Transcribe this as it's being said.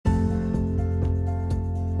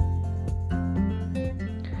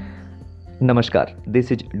Namaskar, this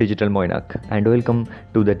is Digital Moinak and welcome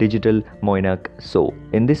to the Digital Moinak Show.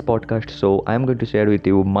 In this podcast show, I am going to share with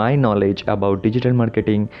you my knowledge about digital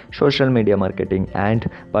marketing, social media marketing and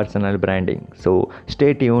personal branding. So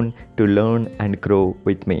stay tuned to learn and grow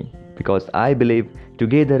with me because I believe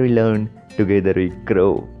together we learn, together we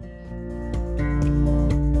grow.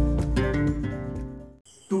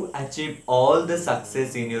 To achieve all the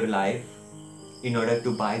success in your life, in order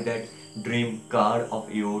to buy that dream car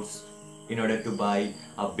of yours, in order to buy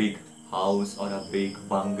a big house or a big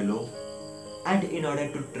bungalow, and in order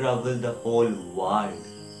to travel the whole world,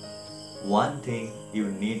 one thing you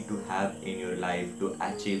need to have in your life to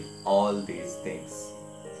achieve all these things,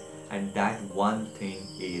 and that one thing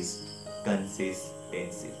is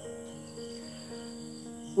consistency.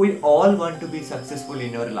 We all want to be successful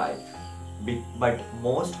in our life, but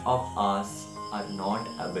most of us are not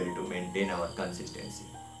able to maintain our consistency.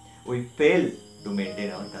 We fail to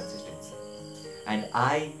maintain our consistency, and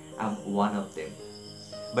I am one of them.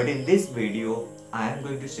 But in this video, I am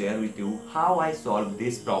going to share with you how I solve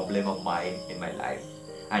this problem of mine in my life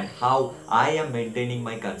and how I am maintaining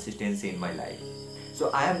my consistency in my life. So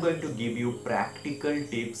I am going to give you practical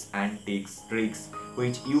tips and tricks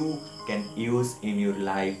which you can use in your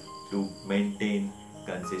life to maintain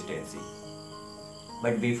consistency.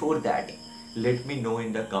 But before that, let me know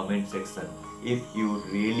in the comment section if you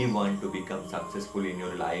really want to become successful in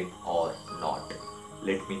your life or not.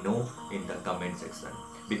 Let me know in the comment section,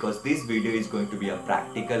 because this video is going to be a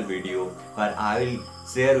practical video where I will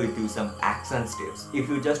share with you some action steps. If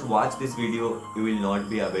you just watch this video, you will not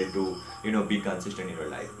be able to be consistent in your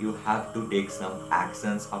life. You have to take some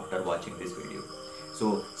actions after watching this video.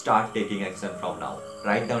 So start taking action from now.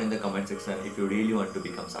 Write down in the comment section if you really want to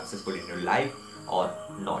become successful in your life or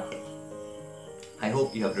not. I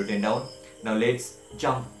hope you have written down. Now let's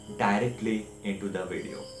jump directly into the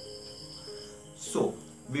video. So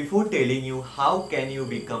before telling you how can you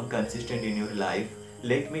become consistent in your life,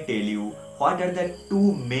 let me tell you what are the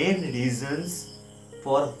two main reasons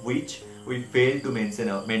for which we fail to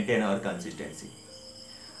maintain our consistency.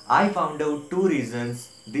 I found out two reasons.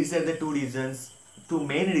 These are the two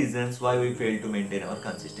main reasons why we fail to maintain our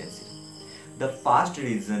consistency. The first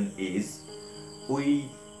reason is we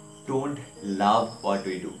don't love what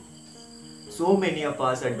we do. So many of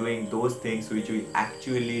us are doing those things which we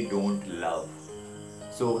actually don't love.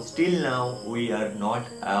 So still now we are not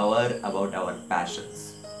aware about our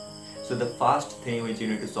passions. So the first thing which you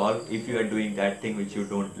need to solve, if you are doing that thing which you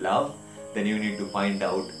don't love, then you need to find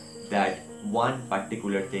out that one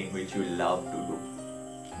particular thing which you love to do.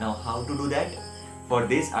 Now how to do that? For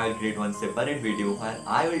this I will create one separate video where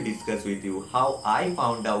I will discuss with you how I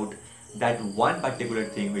found out that one particular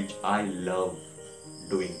thing which I love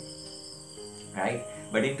doing. Right?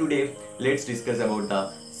 But in today, let's discuss about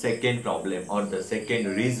the second problem or the second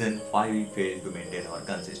reason why we fail to maintain our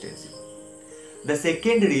consistency. The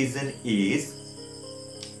second reason is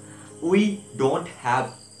we don't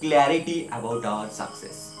have clarity about our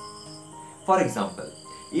success. For example,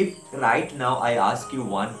 if right now I ask you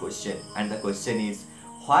one question and the question is,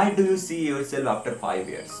 why do you see yourself after 5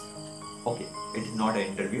 years? Okay, it is not an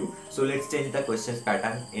interview, so let's change the questions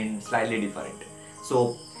pattern in slightly different.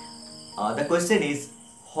 So the question is,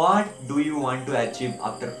 what do you want to achieve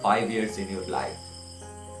after 5 years in your life?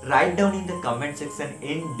 Write down in the comment section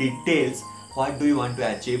in details what do you want to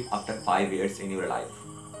achieve after 5 years in your life.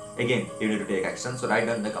 Again, you need to take action, so write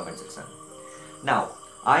down in the comment section. Now,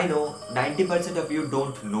 I know 90% of you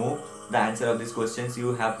don't know the answer of these questions.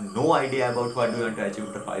 You have no idea about what do you want to achieve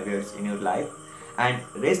after 5 years in your life, and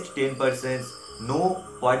rest 10% know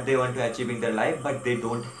what they want to achieve in their life, but they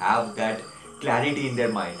don't have that clarity in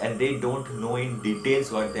their mind and they don't know in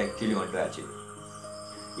details what they actually want to achieve.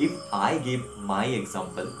 If I give my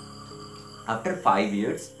example, after 5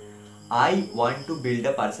 years, I want to build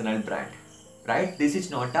a personal brand, right? This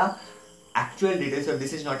is not a actual details, or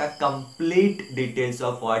this is not a complete details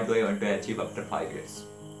of what do I want to achieve after 5 years.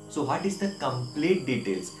 So what is the complete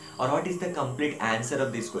details, or what is the complete answer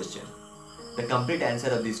of this question? The complete answer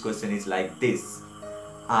of this question is like this.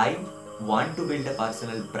 I want to build a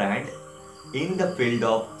personal brand in the field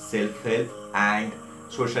of self-help and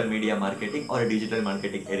social media marketing or digital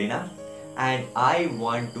marketing arena, and I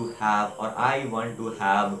want to have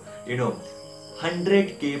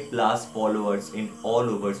 100k plus followers in all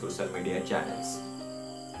over social media channels,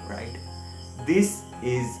 right? This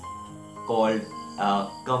is called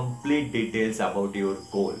complete details about your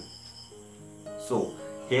goal. So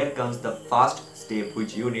here comes the first step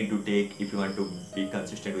which you need to take if you want to be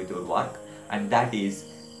consistent with your work, and that is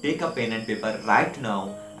take a pen and paper right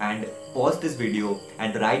now and pause this video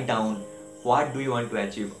and write down what do you want to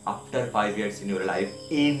achieve after 5 years in your life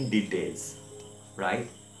in details, right?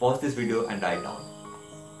 Pause this video and write down.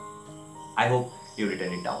 I hope you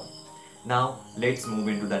written it down. Now let's move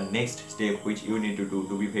into the next step which you need to do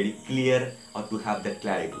to be very clear or to have that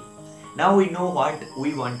clarity. Now we know what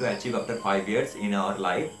we want to achieve after 5 years in our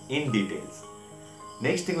life in details.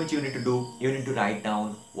 Next thing which you need to do, you need to write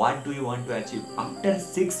down what do you want to achieve after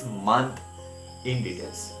 6 months in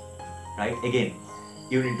details, right? Again,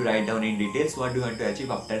 you need to write down in details what do you want to achieve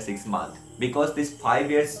after 6 months, because this 5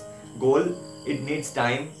 years goal, it needs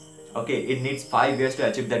time. Okay, it needs 5 years to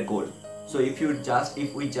achieve that goal. So if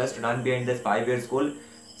we just run behind this 5 years goal,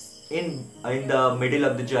 in the middle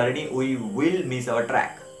of the journey we will miss our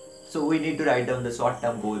track. So we need to write down the short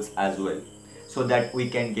term goals as well, so that we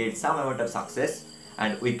can get some amount of success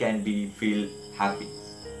and we can feel happy,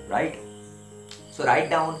 right? So write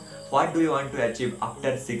down what do you want to achieve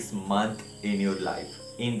after 6 months in your life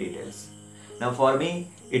in details. Now for me,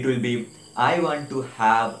 it will be, I want to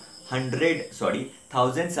have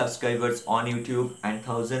 1,000 subscribers on YouTube and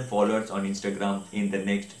 1,000 followers on Instagram in the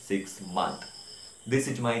next 6 months. This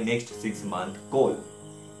is my next 6 month goal,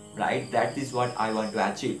 right? That is what I want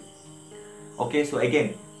to achieve. Okay, so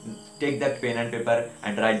again, take that pen and paper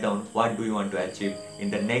and write down what do you want to achieve in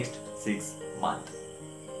the next 6 months.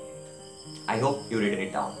 I hope you written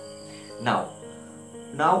it down.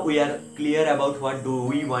 Now we are clear about what do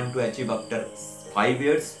we want to achieve after 5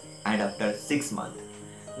 years and after 6 months.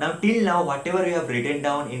 Now till now, whatever you have written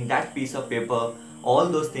down in that piece of paper, all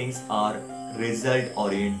those things are result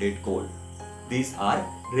oriented goal. These are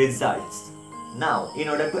results. Now in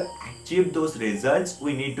order to achieve those results,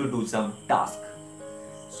 we need to do some tasks.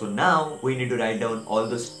 So now we need to write down all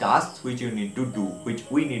those tasks which we need to do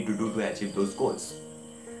to achieve those goals.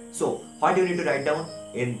 So what you need to write down,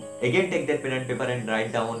 again take that pen and paper and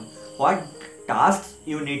write down what tasks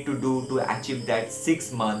you need to do to achieve that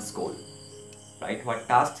 6 months goal, right? What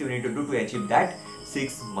tasks you need to do to achieve that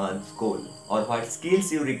 6 months goal, or what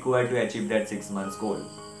skills you require to achieve that 6 months goal.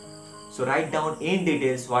 So write down in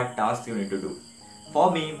details what tasks you need to do.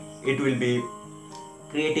 For me, it will be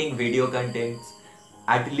creating video contents,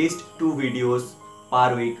 at least 2 videos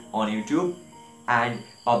per week on YouTube, and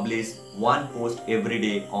publish 1 post every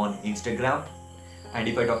day on Instagram. And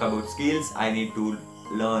if I talk about skills, I need to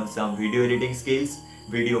learn some video editing skills,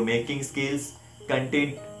 video making skills,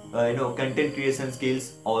 content creation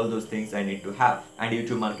skills. All those things I need to have, and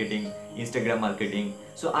YouTube marketing, Instagram marketing.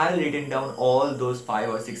 So I will written down all those 5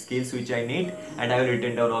 or 6 skills which I need, and I will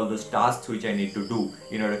written down all those tasks which I need to do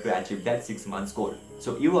in order to achieve that 6 months goal.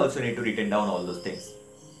 So you also need to written down all those things.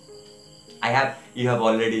 I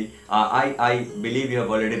believe you have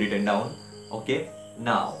already written down. Okay,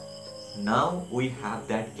 now we have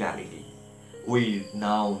that clarity. We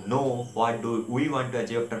now know what do we want to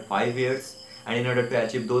achieve after 5 years, and in order to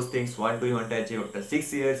achieve those things, what do we want to achieve after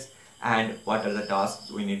 6 years, and what are the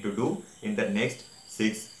tasks we need to do in the next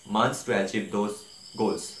 6 months to achieve those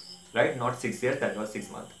goals, right? Not 6 years, that was 6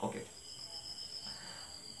 months. Okay,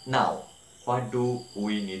 now what do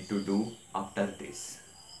we need to do after this?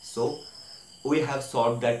 So we have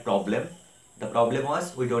solved that problem. The problem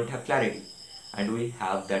was we don't have clarity, and we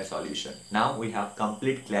have that solution. Now we have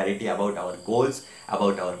complete clarity about our goals,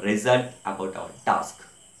 about our result, about our task.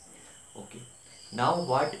 Okay, now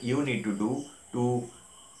what you need to do to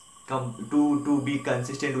be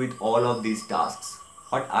consistent with all of these tasks,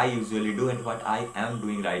 what I usually do and what I am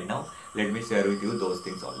doing right now, let me share with you those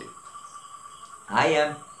things only. I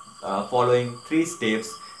am following 3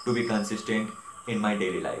 steps to be consistent in my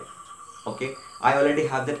daily life. Okay, I already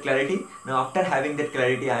have that clarity. Now after having that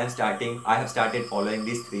clarity, I have started following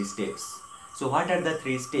these 3 steps. So what are the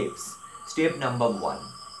 3 steps? Step number 1,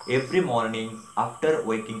 every morning after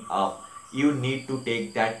waking up, you need to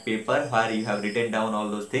take that paper where you have written down all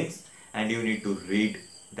those things, and you need to read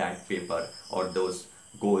that paper or those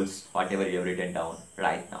goals, whatever you have written down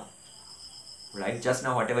right now, right? Just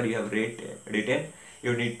now, whatever you have written,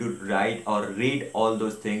 you need to write or read all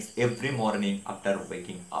those things every morning after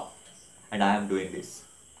waking up. And I am doing this,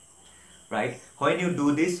 right? When you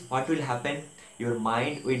do this, what will happen? Your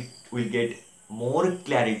mind will get more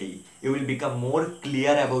clarity. You will become more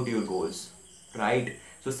clear about your goals, right?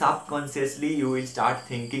 So subconsciously you will start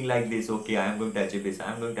thinking like this: okay, I am going to achieve this,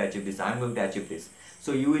 I am going to achieve this, I am going to achieve this.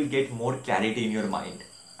 So you will get more clarity in your mind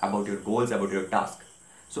about your goals, about your task.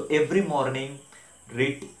 So every morning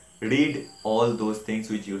read all those things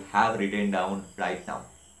which you have written down right now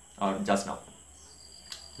or just now.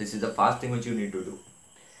 This is the first thing which you need to do.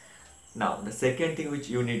 Now the second thing which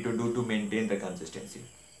you need to do to maintain the consistency: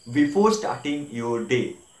 before starting your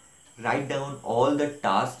day, write down all the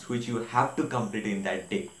tasks which you have to complete in that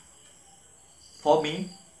day. For me,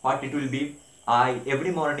 what it will be, I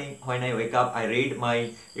every morning when I wake up, I read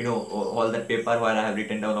my all that paper where I have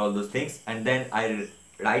written down all those things, and then I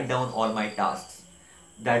write down all my tasks.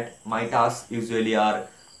 That my tasks usually are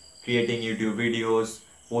creating YouTube videos,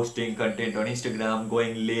 posting content on Instagram,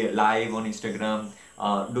 going live on Instagram,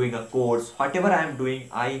 doing a course, whatever I am doing,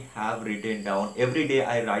 I have written down. Every day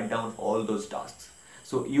I write down all those tasks.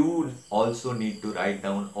 So you also need to write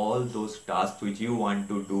down all those tasks which you want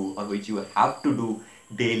to do or which you have to do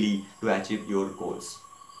daily to achieve your goals.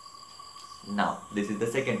 Now, this is the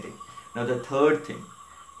second thing. Now, the third thing.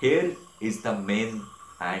 Here is the main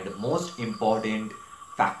and most important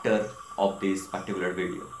factor of this particular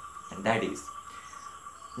video, and that is,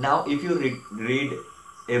 now if you read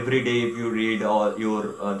every day, if you read all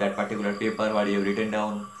your that particular paper what you have written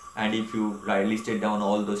down, and if you listed down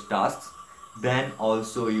all those tasks, then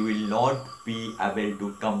also you will not be able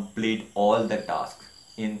to complete all the tasks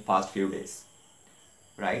in first few days,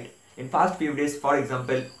 right? In first few days, for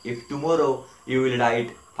example, if tomorrow you will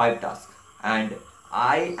write 5 tasks, and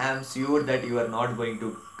I am sure that you are not going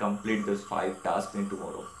to complete those 5 tasks in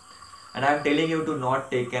tomorrow, and I am telling you to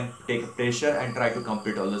not take pressure and try to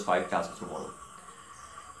complete all those 5 tasks tomorrow.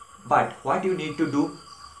 But what you need to do,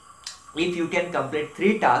 if you can complete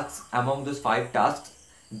 3 tasks among those 5 tasks,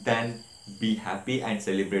 then be happy and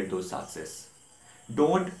celebrate those success.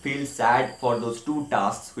 Don't feel sad for those 2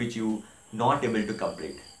 tasks which you not able to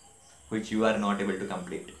complete, which you are not able to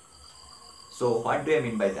complete. So what do I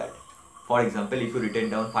mean by that? For example, if you written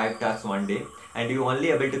down 5 tasks one day and you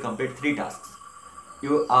only able to complete 3 tasks,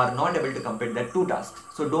 you are not able to complete that 2 tasks.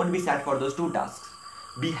 So don't be sad for those 2 tasks.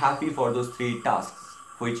 Be happy for those 3 tasks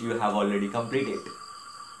which you have already completed,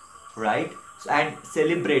 right? And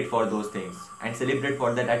celebrate for those things and celebrate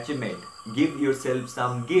for that achievement. Give yourself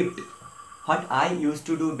some gift. What I used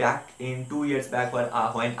to do back in 2 years back when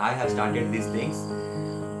I have started these things,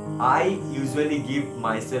 I usually give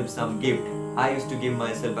myself some gift. I used to give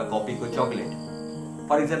myself a Kopiko chocolate.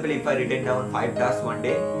 For example, if I written down 5 tasks one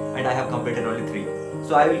day and I have completed only 3,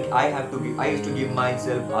 so I used to give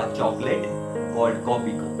myself a chocolate called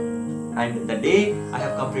Kopiko. And the day I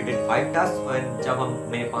have completed 5 tasks, when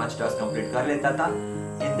मैं 5 tasks complete कर लेता था,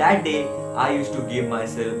 in that day I used to give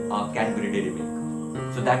myself a Cadbury Dairy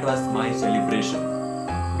Milk. So that was my celebration,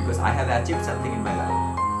 because I have achieved something in my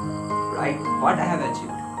life, right? What I have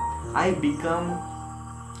achieved, I become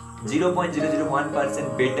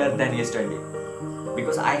 0.001% better than yesterday,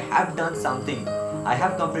 because I have done something. I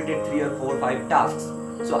have completed 3 or 4 5 tasks,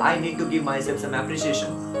 so I need to give myself some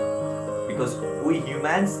appreciation, because we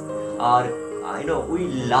humans are we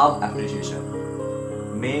love appreciation.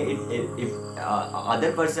 If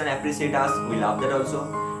other person appreciate us, we love that also,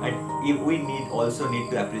 and if we also need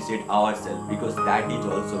to appreciate ourselves, because that is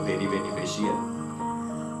also very beneficial,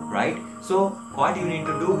 right? So what you need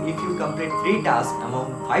to do, if you complete 3 tasks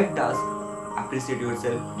among 5 tasks, appreciate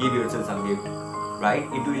yourself, give yourself some gift, right?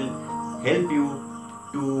 It will help you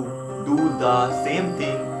to do the same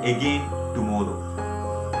thing again tomorrow,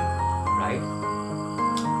 right?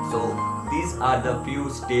 So these are the few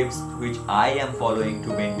steps which I am following to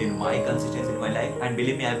maintain my consistency in my life, and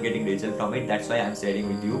believe me, I am getting result from it. That's why I am sharing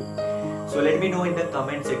with you. So let me know in the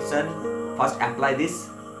comment section. First apply this,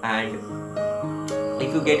 and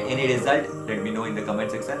if you get any result, let me know in the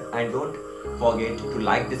comment section. And don't forget to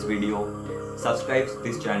like this video, subscribe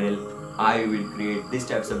this channel. I will create these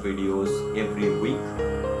types of videos every week.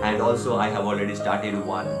 And also I have already started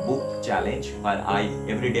one book challenge where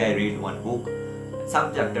every day I read one book,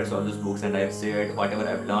 some chapters of those books, and I have shared whatever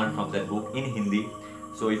I have learned from that book in Hindi.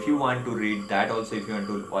 So if you want to read that also, if you want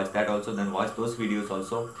to watch that also, then watch those videos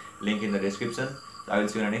also. Link in the description. So I will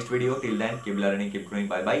see you in the next video. Till then, keep learning, keep growing.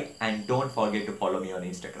 Bye bye. And don't forget to follow me on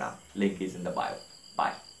Instagram. Link is in the bio.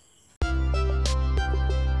 Bye.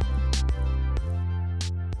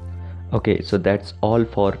 Okay, so that's all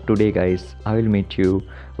for today, guys. I will meet you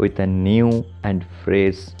with a new and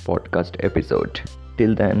fresh podcast episode.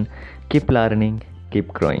 Till then, keep learning,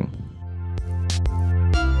 keep growing.